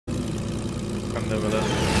Come over there.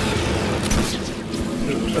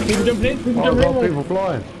 People jumping in, people jumping in. People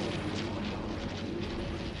flying.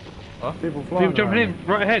 What? People flying. People jumping in,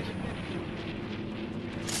 right ahead.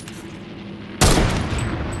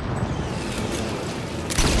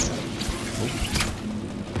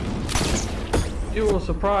 You were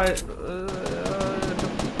surprised. Oh,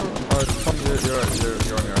 Tom, you're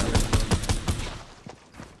on your own.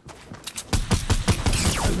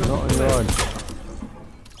 Not on your own.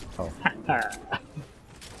 Oh.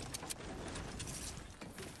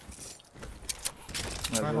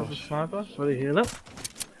 Can I have a sniper? Sorry, heal up. Has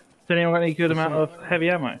anyone got any good amount of heavy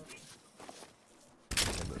ammo?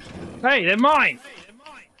 Hey, they're mine!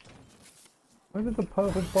 Where did the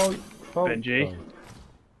purple bolt Benji. go?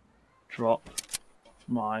 Drop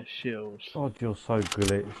my shields. God, you're so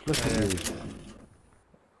glitched. Look at you.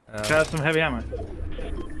 Can I have some heavy ammo?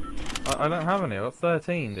 I don't have any. I've got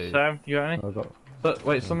 13, dude. Sam, you got any? I got. But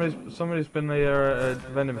wait, somebody's been the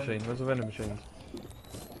vending machine. Where's the vending machine?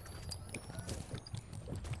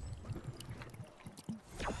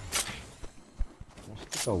 What's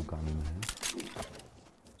the gold gun in here?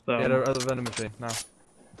 Yeah, they're at the vending machine now.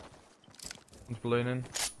 One's ballooning.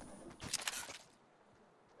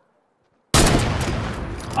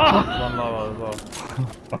 One lower as well.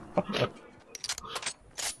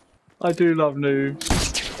 I do love noobs.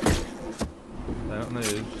 They're not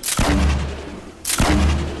noobs.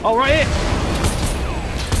 Oh, right here!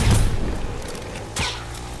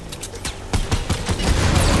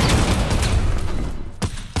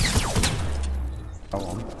 Come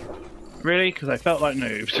on. Really? Because I felt like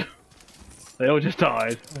noobs. They all just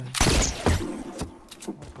died.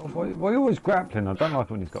 Why are you always grappling? I don't like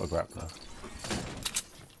it when he's got a grappler.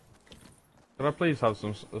 Could I please have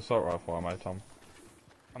some assault rifle ammo, Tom?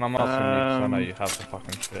 And I'm asking you because I know you have the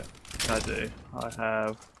fucking shit. I do. I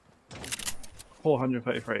have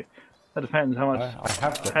 433. That depends how much I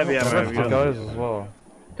have the heavy ammo have you Rifter got. guys as well.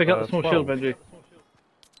 Pick up the small 12. shield, Benji.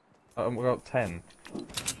 We've got 10.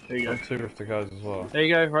 There you go. Got 2 Rifter guys as well. There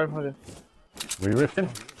you go, right behind you. We rifting?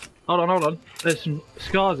 Hold on. There's some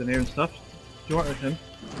scars in here and stuff. Do you want anything?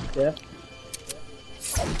 Yeah.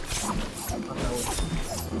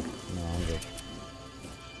 No, I'm good.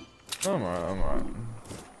 I'm alright.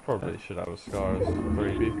 Probably should have a scar as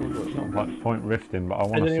 3 people, but Not much point rifting, but I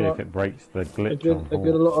want to see if it breaks the A glitch good, on a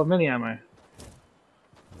good lot of mini ammo.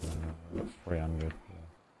 That's 300.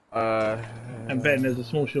 And Ben, there's a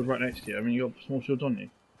small shield right next to you. I mean, you got small shields on you.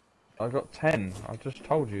 I got 10. I just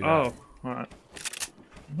told you that. Oh, alright.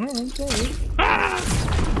 I'm sorry.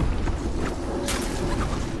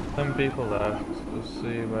 10 people left. Let's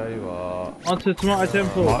see where you are. Onto Tomato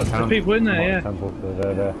Temple. There's people in there, yeah. Temple,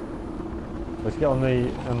 there. Let's get on the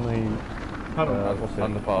what's it?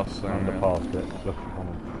 Underpass. Underpass bit. Look on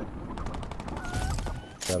it.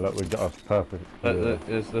 Yeah, look, we've got a perfect.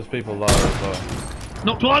 There's people lower as well.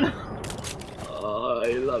 Knocked one! Oh,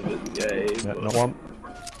 I love this game. Yeah, not one.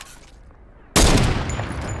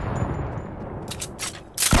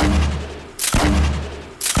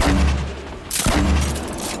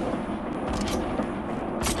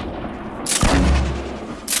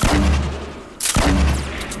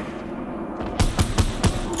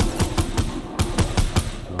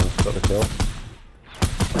 Got the kill.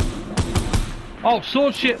 Oh,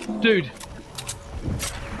 sword shit, dude.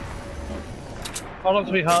 Hold on,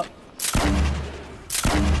 sweetheart.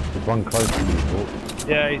 There's one close to you.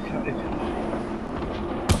 Yeah, he's... I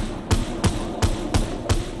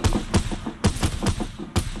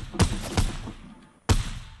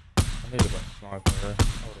need a better sniper here. I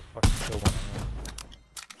would have fucking killed one of them.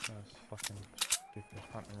 That's fucking ridiculous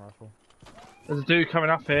hunting rifle. There's a dude coming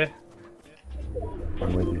up here.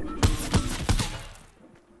 I'm with you.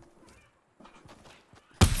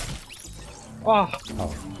 Oh,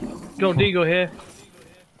 Gold Eagle here.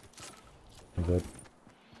 I'm good.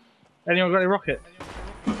 Anyone got any rocket?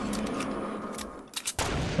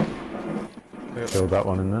 Killed that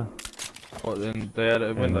one in there. What, then they had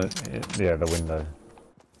a window? Yeah, the window.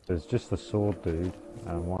 There's just the sword dude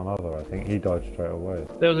and one other, I think. He died straight away.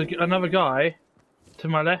 There was another guy to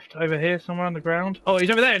my left over here, somewhere on the ground. Oh,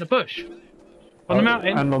 he's over there in the bush. On the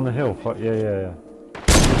mountain. And on the hill. Yeah.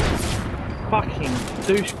 Fucking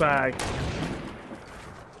douchebag.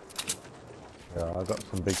 Yeah, I got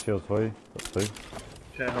some big shields for you. Got 2.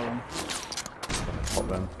 Okay, hold on. Pop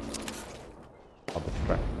them. I'll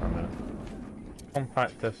distract for a minute.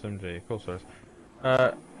 Compact SMG, of course there is.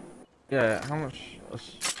 Yeah, how much?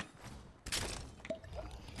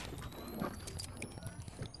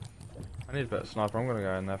 I need a better sniper. I'm gonna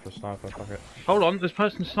go in there for a sniper. Fuck it. Hold on, there's a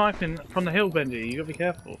person sniping from the hill, Benji. You gotta be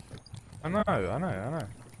careful. I know.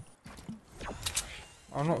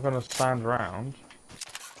 I'm not gonna stand around.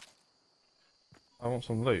 I want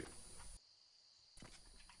some loot.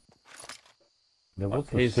 There was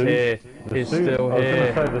the He's suit. here. The He's suit, still I was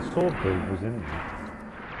here. gonna say the sword dude was in there.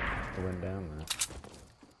 I went down there.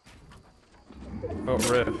 Got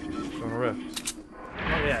rift. Some rift.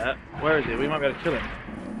 Not yet. Where is he? We might be able to kill him.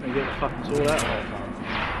 Maybe get the fucking sword out.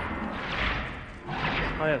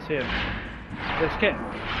 Oh yeah, I see him. Let's get him.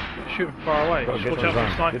 Shoot him far away. Got to Just get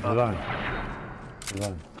watch to out the for the zone. Get to sniper. the zone. The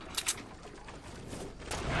zone.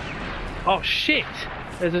 Oh shit!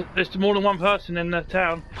 There's more than one person in the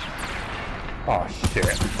town. Oh shit!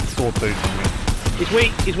 Sword dude on me. He's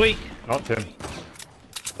weak. He's weak. Not him.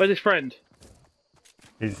 Where's his friend?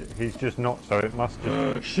 He's just not. So it must.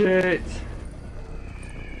 Oh shit!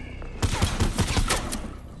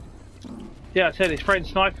 Yeah, I said his friend's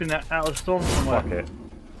sniping that out of the storm somewhere. Fuck it.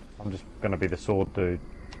 I'm just gonna be the sword dude.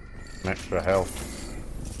 Some extra health.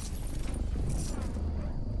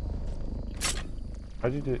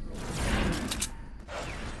 How'd you do?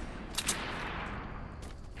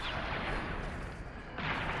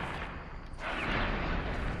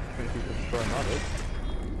 I think people destroying others.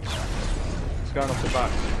 It's going off the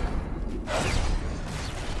back.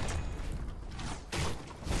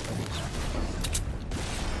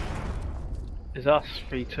 It's us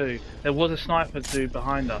 3-2. There was a sniper dude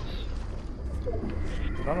behind us. I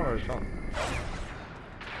don't know where it's gone.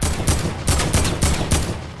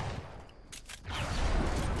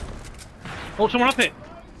 Oh, someone up it!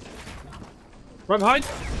 Right behind!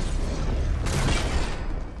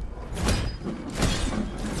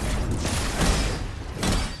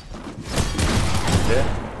 Yeah.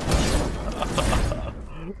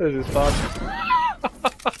 This is fun.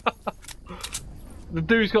 The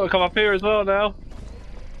dude's got to come up here as well now.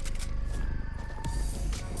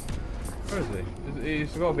 Where is he?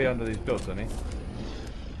 He's got to be under these builds, hasn't he?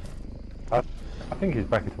 I think he's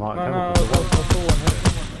back into my No, I chemical. saw one here.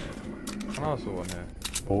 I know I saw one here.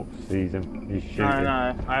 Oh, sees him. He's shooting.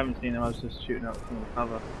 No, I haven't seen him. I was just shooting up from the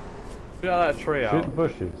cover. Shoot that tree Shoot the out.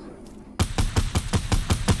 bushes.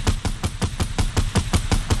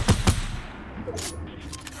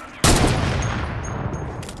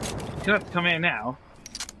 He's gonna have to come here now.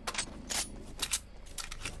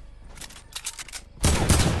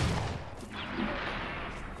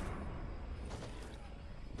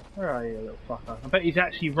 Where are you, little fucker? I bet he's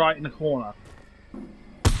actually right in the corner.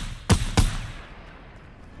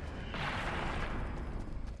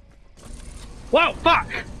 Whoa, fuck!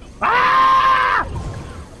 Ah!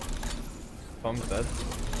 Tom's dead.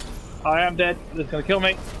 I am dead. It's gonna kill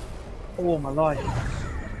me. Oh, my life.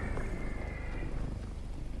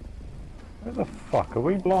 Where the fuck? Are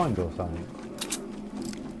we blind or something?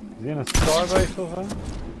 Is he in a skybase or something?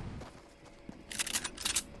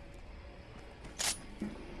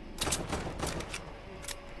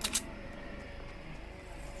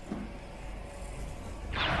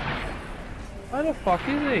 Where the fuck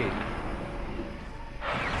is he?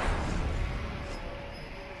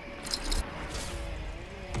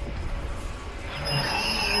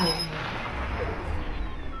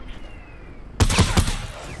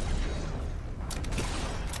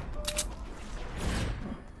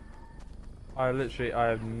 I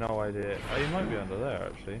have no idea. Oh, he might be under there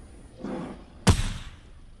actually.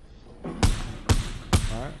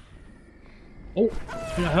 Alright. Oh, I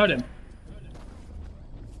think I heard him.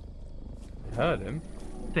 You heard him?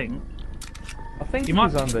 Thing. I think He he's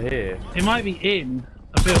might- under here. He might be in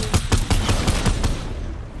a build.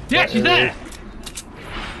 Yes, he's there!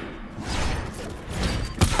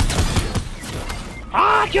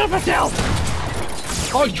 Ah, I killed myself!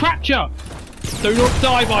 Oh, he trapped you! Do not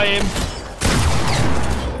die by him!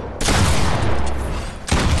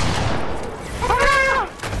 Ah!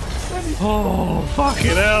 Oh,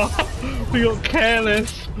 fucking hell! We got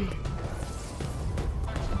careless.